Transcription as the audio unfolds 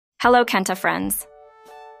Hello Kenta friends.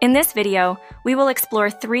 In this video, we will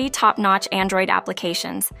explore 3 top-notch Android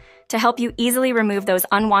applications to help you easily remove those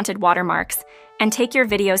unwanted watermarks and take your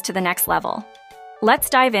videos to the next level.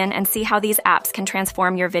 Let's dive in and see how these apps can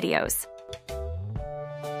transform your videos.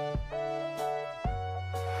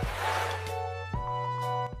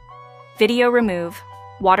 Video Remove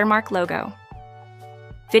Watermark Logo.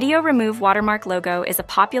 Video Remove Watermark Logo is a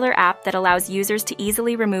popular app that allows users to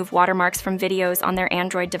easily remove watermarks from videos on their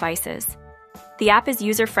Android devices. The app is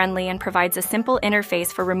user-friendly and provides a simple interface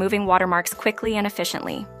for removing watermarks quickly and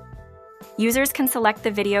efficiently. Users can select the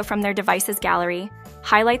video from their device's gallery,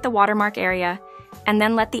 highlight the watermark area, and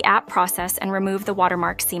then let the app process and remove the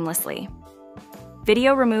watermark seamlessly.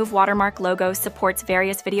 Video Remove Watermark Logo supports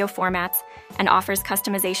various video formats and offers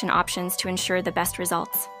customization options to ensure the best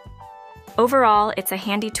results. Overall, it's a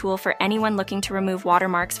handy tool for anyone looking to remove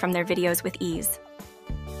watermarks from their videos with ease.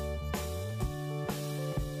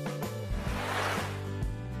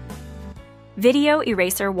 Video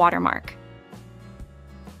Eraser Watermark.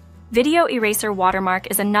 Video Eraser Watermark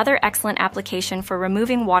is another excellent application for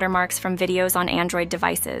removing watermarks from videos on Android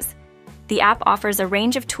devices. The app offers a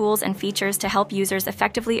range of tools and features to help users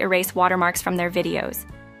effectively erase watermarks from their videos.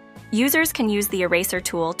 Users can use the eraser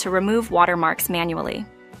tool to remove watermarks manually,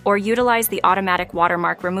 or utilize the automatic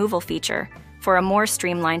watermark removal feature for a more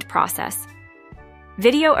streamlined process.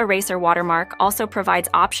 Video Eraser Watermark also provides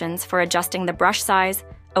options for adjusting the brush size,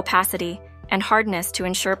 opacity, and hardness to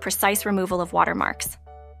ensure precise removal of watermarks.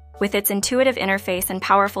 With its intuitive interface and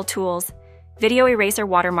powerful tools, Video Eraser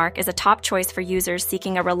Watermark is a top choice for users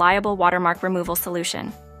seeking a reliable watermark removal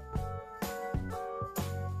solution.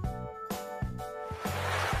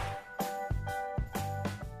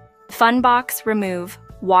 Funbox Remove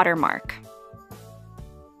Watermark.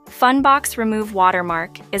 Funbox Remove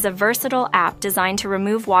Watermark is a versatile app designed to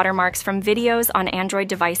remove watermarks from videos on Android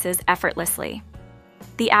devices effortlessly.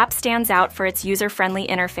 The app stands out for its user-friendly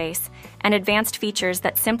interface and advanced features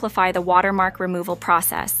that simplify the watermark removal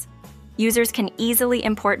process. Users can easily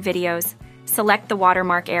import videos, select the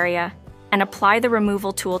watermark area, and apply the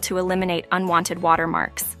removal tool to eliminate unwanted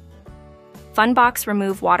watermarks. Funbox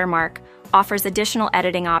Remove Watermark offers additional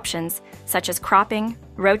editing options such as cropping,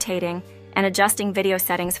 rotating, and adjusting video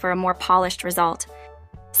settings for a more polished result.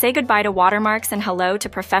 Say goodbye to watermarks and hello to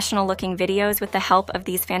professional-looking videos with the help of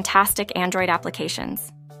these fantastic Android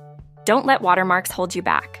applications. Don't let watermarks hold you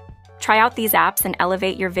back. Try out these apps and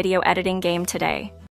elevate your video editing game today.